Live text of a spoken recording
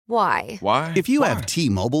Why? Why? If you have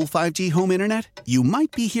T-Mobile 5G home internet, you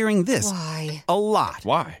might be hearing this Why? a lot.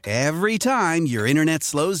 Why? Every time your internet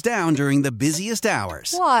slows down during the busiest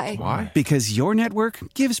hours. Why? Why? Because your network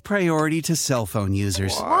gives priority to cell phone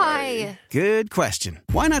users. Why? Good question.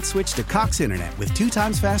 Why not switch to Cox Internet with 2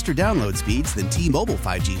 times faster download speeds than T-Mobile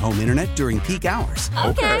 5G home internet during peak hours?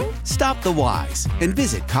 Okay. Stop the whys and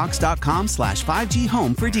visit cox.com/5G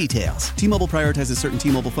home for details. T-Mobile prioritizes certain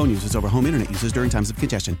T-Mobile phone users over home internet users during times of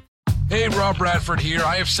congestion. Hey, Rob Bradford here.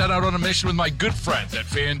 I have set out on a mission with my good friends at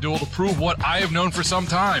FanDuel to prove what I have known for some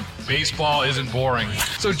time. Baseball isn't boring.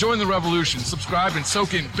 So join the revolution. Subscribe and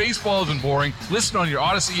soak in Baseball Isn't Boring. Listen on your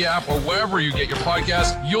Odyssey app or wherever you get your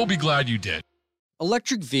podcast. You'll be glad you did.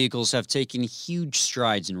 Electric vehicles have taken huge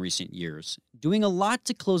strides in recent years, doing a lot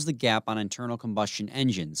to close the gap on internal combustion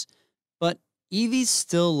engines. But EVs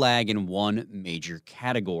still lag in one major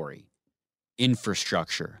category: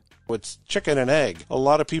 infrastructure. It's chicken and egg. A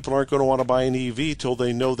lot of people aren't going to want to buy an EV till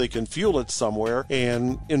they know they can fuel it somewhere,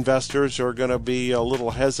 and investors are going to be a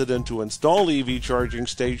little hesitant to install EV charging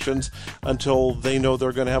stations until they know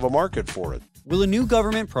they're going to have a market for it. Will a new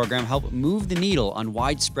government program help move the needle on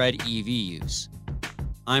widespread EV use?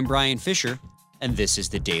 I'm Brian Fisher, and this is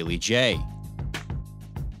the Daily J.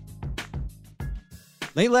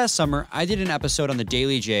 Late last summer, I did an episode on the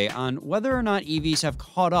Daily J on whether or not EVs have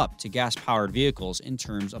caught up to gas-powered vehicles in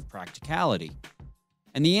terms of practicality.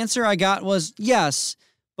 And the answer I got was yes,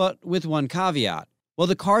 but with one caveat. While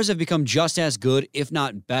the cars have become just as good, if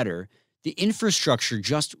not better, the infrastructure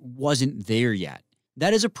just wasn't there yet.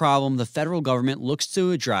 That is a problem the federal government looks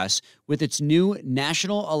to address with its new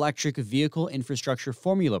National Electric Vehicle Infrastructure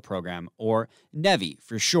Formula Program, or NEVI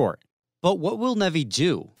for short. But what will NEVI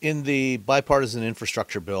do? In the bipartisan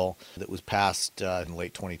infrastructure bill that was passed in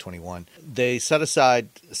late 2021, they set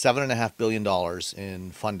aside $7.5 billion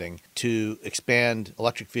in funding to expand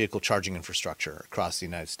electric vehicle charging infrastructure across the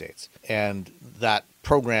United States. And that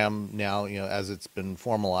program now, as it's been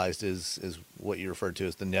formalized, is what you referred to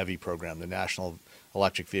as the NEVI program, the National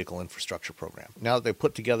Electric Vehicle Infrastructure Program. Now that they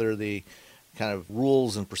put together the kind of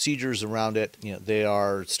rules and procedures around it,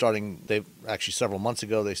 they've actually several months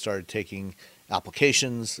ago, they started taking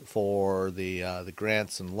applications for the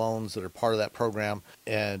grants and loans that are part of that program,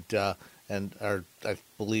 and are, I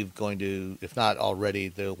believe, going to, if not already,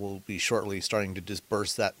 they will be shortly starting to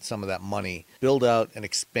disperse some of that money, build out and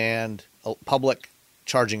expand public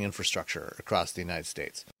charging infrastructure across the United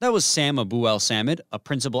States. That was Sam Abu-El-Samad, a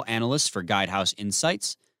principal analyst for Guidehouse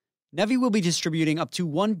Insights. NEVI will be distributing up to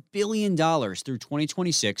 $1 billion through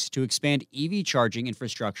 2026 to expand EV charging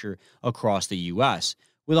infrastructure across the U.S.,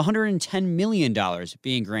 with $110 million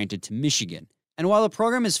being granted to Michigan. And while the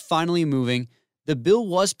program is finally moving, the bill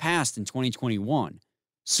was passed in 2021.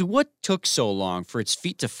 So what took so long for its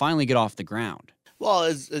feet to finally get off the ground? Well,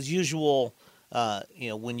 as usual,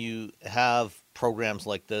 when you have programs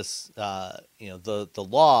like this, the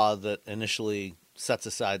law that initially sets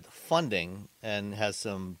aside the funding and has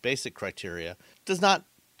some basic criteria does not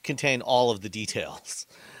contain all of the details.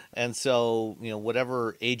 And so,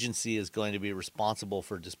 whatever agency is going to be responsible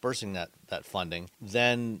for dispersing that funding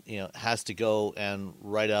then, has to go and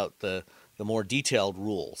write out the more detailed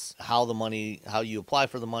rules, how you apply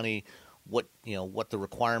for the money, what the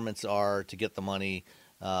requirements are to get the money,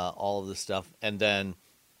 all of this stuff, and then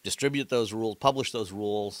distribute those rules, publish those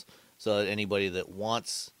rules so that anybody that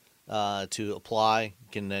wants to apply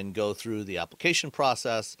can then go through the application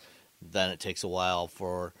process. Then it takes a while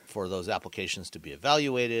for those applications to be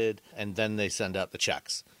evaluated, and then they send out the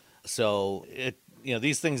checks. So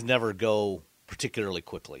these things never go particularly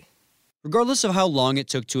quickly. Regardless of how long it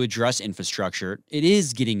took to address infrastructure, it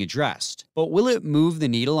is getting addressed. But will it move the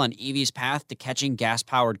needle on EV's path to catching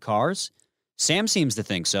gas-powered cars? Sam seems to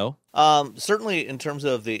think so. Certainly, in terms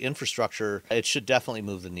of the infrastructure, it should definitely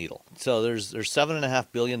move the needle. So there's $7.5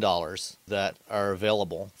 billion that are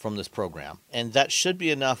available from this program, and that should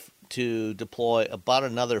be enough to deploy about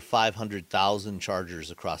another 500,000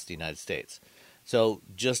 chargers across the United States. So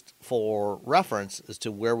just for reference as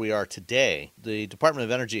to where we are today, the Department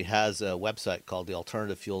of Energy has a website called the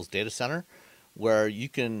Alternative Fuels Data Center, where you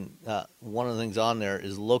can, one of the things on there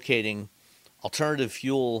is locating alternative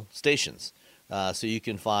fuel stations. So you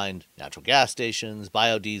can find natural gas stations,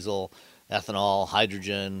 biodiesel, ethanol,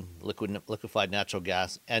 hydrogen, liquefied natural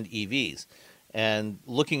gas, and EVs. And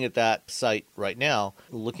looking at that site right now,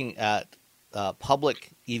 looking at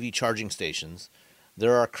public EV charging stations,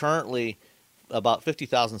 there are currently about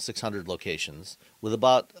 50,600 locations with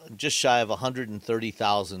about just shy of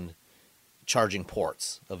 130,000 charging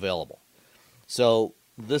ports available. So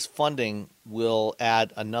this funding will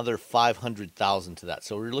add another 500,000 to that.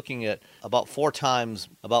 So we're looking at about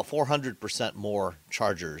 400% more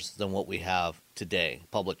chargers than what we have today,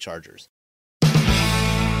 public chargers.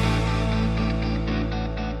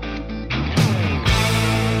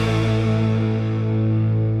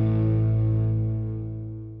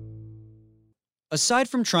 Aside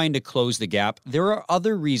from trying to close the gap, there are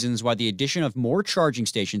other reasons why the addition of more charging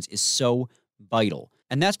stations is so vital.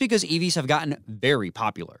 And that's because EVs have gotten very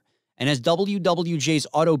popular. And as WWJ's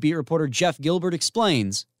Auto Beat reporter Jeff Gilbert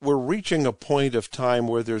explains, we're reaching a point of time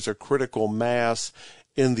where there's a critical mass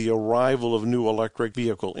in the arrival of new electric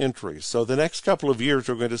vehicle entries. So the next couple of years,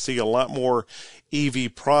 we're going to see a lot more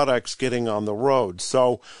EV products getting on the road.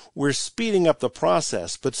 So we're speeding up the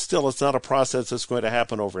process, but still it's not a process that's going to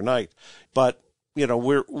happen overnight. But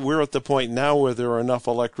we're at the point now where there are enough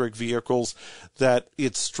electric vehicles that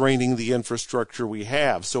it's straining the infrastructure we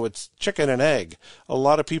have. So it's chicken and egg. A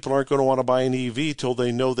lot of people aren't going to want to buy an EV till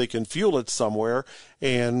they know they can fuel it somewhere,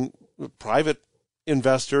 and private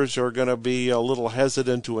investors are going to be a little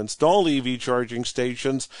hesitant to install EV charging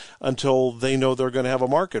stations until they know they're going to have a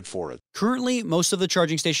market for it. Currently, most of the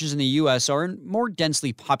charging stations in the U.S. are in more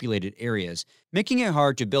densely populated areas, making it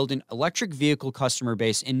hard to build an electric vehicle customer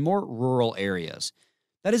base in more rural areas.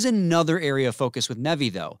 That is another area of focus with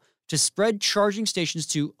NEVI, though, to spread charging stations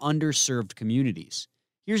to underserved communities.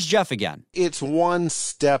 Here's Jeff again. It's one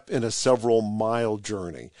step in a several-mile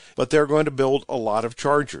journey, but they're going to build a lot of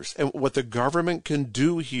chargers. And what the government can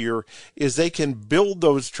do here is they can build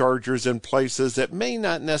those chargers in places that may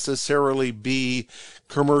not necessarily be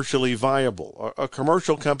commercially viable. A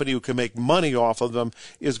commercial company who can make money off of them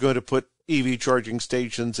is going to put EV charging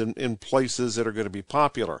stations in places that are going to be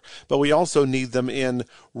popular. But we also need them in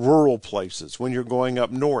rural places when you're going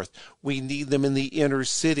up north. We need them in the inner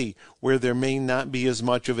city where there may not be as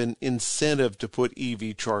much of an incentive to put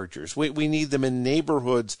EV chargers. We need them in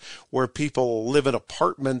neighborhoods where people live in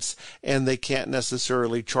apartments and they can't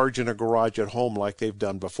necessarily charge in a garage at home like they've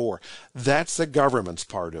done before. That's the government's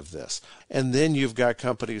part of this. And then you've got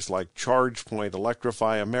companies like ChargePoint,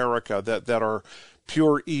 Electrify America that are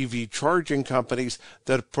pure EV charging companies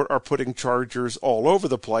that are putting chargers all over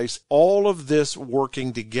the place. All of this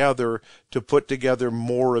working together to put together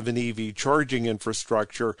more of an EV charging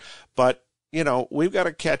infrastructure. But, we've got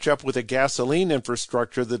to catch up with a gasoline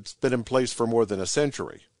infrastructure that's been in place for more than a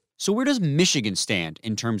century. So where does Michigan stand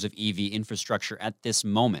in terms of EV infrastructure at this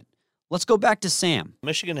moment? Let's go back to Sam.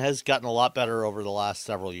 Michigan has gotten a lot better over the last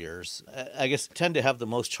several years. I guess tend to have the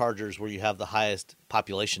most chargers where you have the highest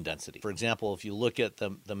population density. For example, if you look at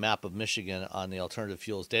the map of Michigan on the Alternative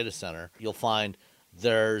Fuels Data Center, you'll find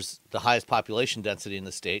there's the highest population density in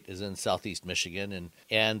the state is in southeast Michigan,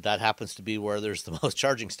 and that happens to be where there's the most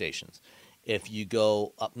charging stations. If you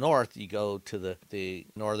go up north, you go to the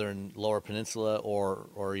northern lower peninsula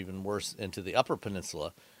or even worse into the upper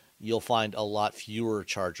peninsula, you'll find a lot fewer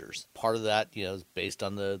chargers. Part of that, is based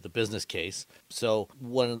on the business case. So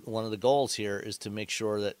one of the goals here is to make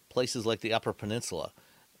sure that places like the Upper Peninsula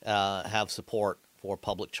have support for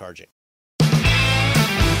public charging.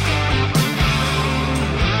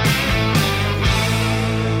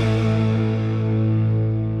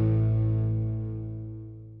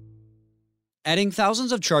 Adding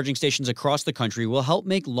thousands of charging stations across the country will help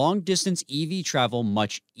make long-distance EV travel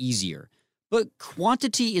much easier. But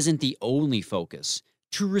quantity isn't the only focus.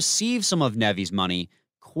 To receive some of NEVI's money,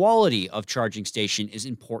 quality of charging station is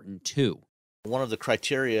important too. One of the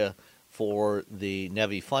criteria for the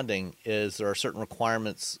NEVI funding is there are certain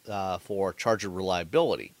requirements for charger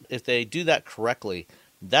reliability. If they do that correctly,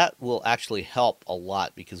 that will actually help a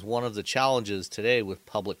lot, because one of the challenges today with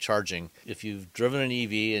public charging, if you've driven an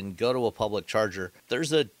EV and go to a public charger,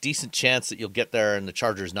 there's a decent chance that you'll get there and the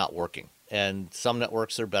charger's not working. And some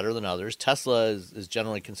networks are better than others. Tesla is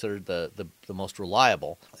generally considered the most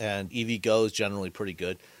reliable, and EVgo is generally pretty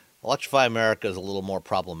good. Electrify America is a little more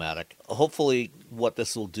problematic. Hopefully what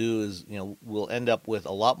this will do is, we'll end up with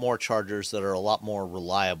a lot more chargers that are a lot more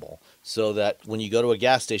reliable, so that when you go to a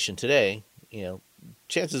gas station today,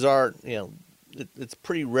 chances are, it's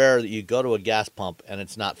pretty rare that you go to a gas pump and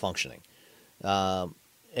it's not functioning.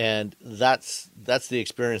 And that's the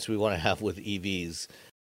experience we want to have with EVs.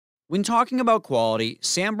 When talking about quality,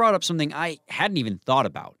 Sam brought up something I hadn't even thought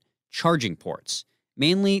about: charging ports,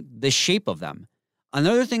 mainly the shape of them.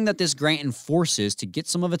 Another thing that this grant enforces to get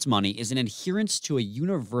some of its money is an adherence to a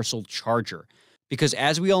universal charger. Because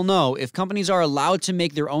as we all know, if companies are allowed to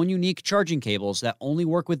make their own unique charging cables that only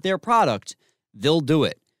work with their product, they'll do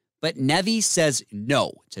it. But NEVI says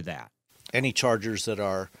no to that. Any chargers that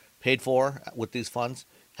are paid for with these funds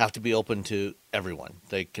have to be open to everyone.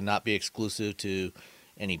 They cannot be exclusive to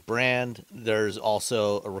any brand. There's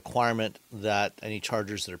also a requirement that any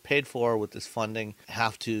chargers that are paid for with this funding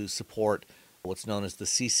have to support what's known as the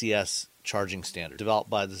CCS charging standard,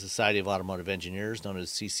 developed by the Society of Automotive Engineers, known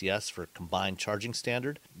as CCS for Combined Charging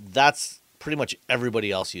Standard. That's pretty much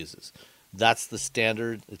everybody else uses. That's the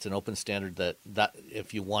standard. It's an open standard that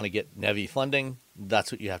if you want to get NEVI funding,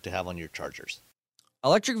 that's what you have to have on your chargers.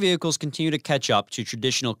 Electric vehicles continue to catch up to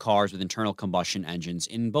traditional cars with internal combustion engines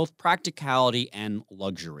in both practicality and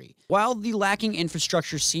luxury. While the lacking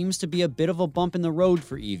infrastructure seems to be a bit of a bump in the road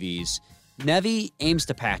for EVs, NEVI aims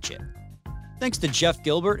to patch it. Thanks to Jeff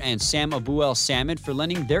Gilbert and Sam Abu-El-Samad for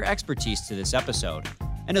lending their expertise to this episode.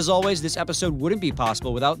 And as always, this episode wouldn't be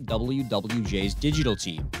possible without WWJ's digital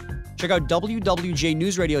team. Check out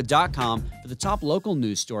WWJNewsRadio.com for the top local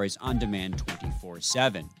news stories on demand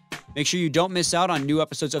 24/7. Make sure you don't miss out on new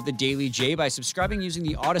episodes of The Daily J by subscribing using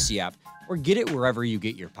the Odyssey app or get it wherever you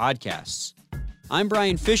get your podcasts. I'm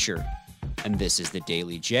Brian Fisher, and this is The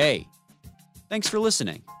Daily J. Thanks for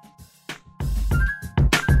listening.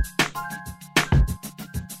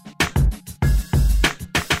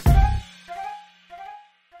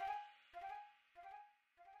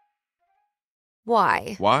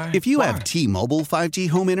 Why? If you have T-Mobile 5G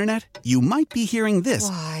home internet, you might be hearing this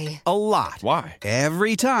Why? a lot. Why?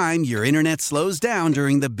 Every time your internet slows down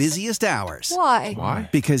during the busiest hours. Why?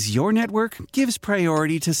 Because your network gives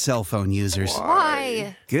priority to cell phone users.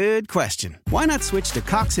 Why? Good question. Why not switch to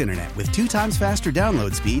Cox Internet with 2 times faster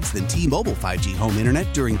download speeds than T-Mobile 5G home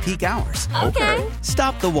internet during peak hours? Okay.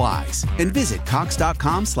 Stop the whys and visit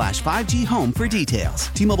cox.com/5G home for details.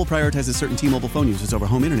 T-Mobile prioritizes certain T-Mobile phone users over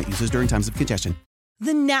home internet users during times of congestion.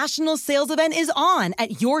 The national sales event is on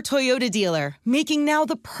at your Toyota dealer, making now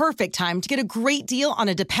the perfect time to get a great deal on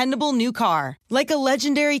a dependable new car. Like a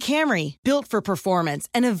legendary Camry, built for performance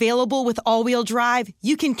and available with all-wheel drive,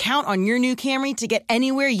 you can count on your new Camry to get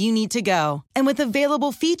anywhere you need to go. And with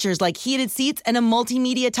available features like heated seats and a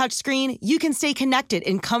multimedia touchscreen, you can stay connected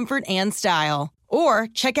in comfort and style. Or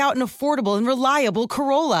check out an affordable and reliable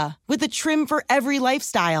Corolla with a trim for every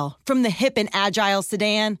lifestyle, from the hip and agile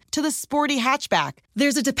sedan to the sporty hatchback.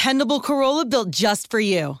 There's a dependable Corolla built just for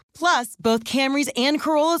you. Plus, both Camrys and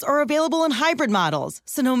Corollas are available in hybrid models,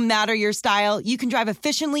 so no matter your style, you can drive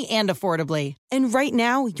efficiently and affordably. And right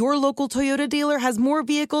now, your local Toyota dealer has more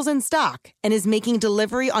vehicles in stock and is making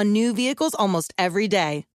delivery on new vehicles almost every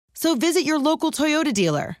day. So visit your local Toyota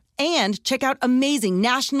dealer. And check out amazing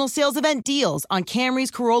national sales event deals on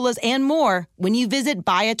Camrys, Corollas, and more when you visit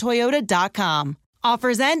buyatoyota.com.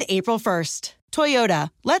 Offers end April 1st.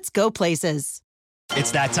 Toyota, let's go places.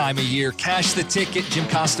 It's that time of year. Cash the Ticket. Jim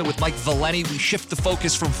Costa with Mike Valeni. We shift the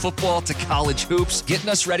focus from football to college hoops, getting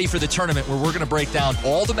us ready for the tournament where we're going to break down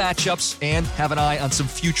all the matchups and have an eye on some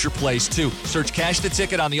future plays, too. Search Cash the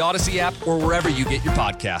Ticket on the Odyssey app or wherever you get your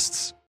podcasts.